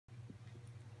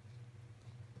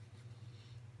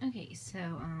Okay, so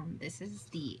this is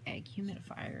the egg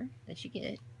humidifier that you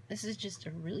get. This is just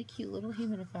a really cute little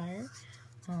humidifier.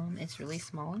 It's really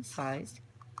small in size.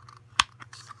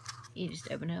 You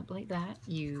just open it up like that.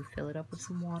 You fill it up with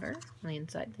some water on the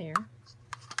inside there.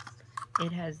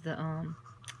 It has the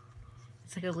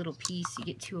it's like a little piece. You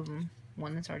get two of them.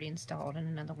 One that's already installed and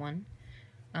another one.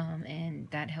 And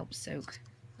that helps soak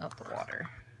up the water.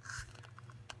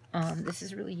 This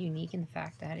is really unique in the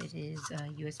fact that it is a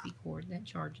USB cord that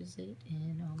charges it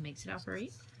and makes it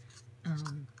operate.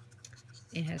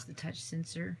 It has the touch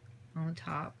sensor on the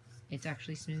top. It's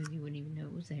actually smooth. You wouldn't even know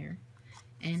it was there.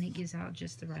 And it gives out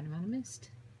just the right amount of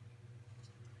mist.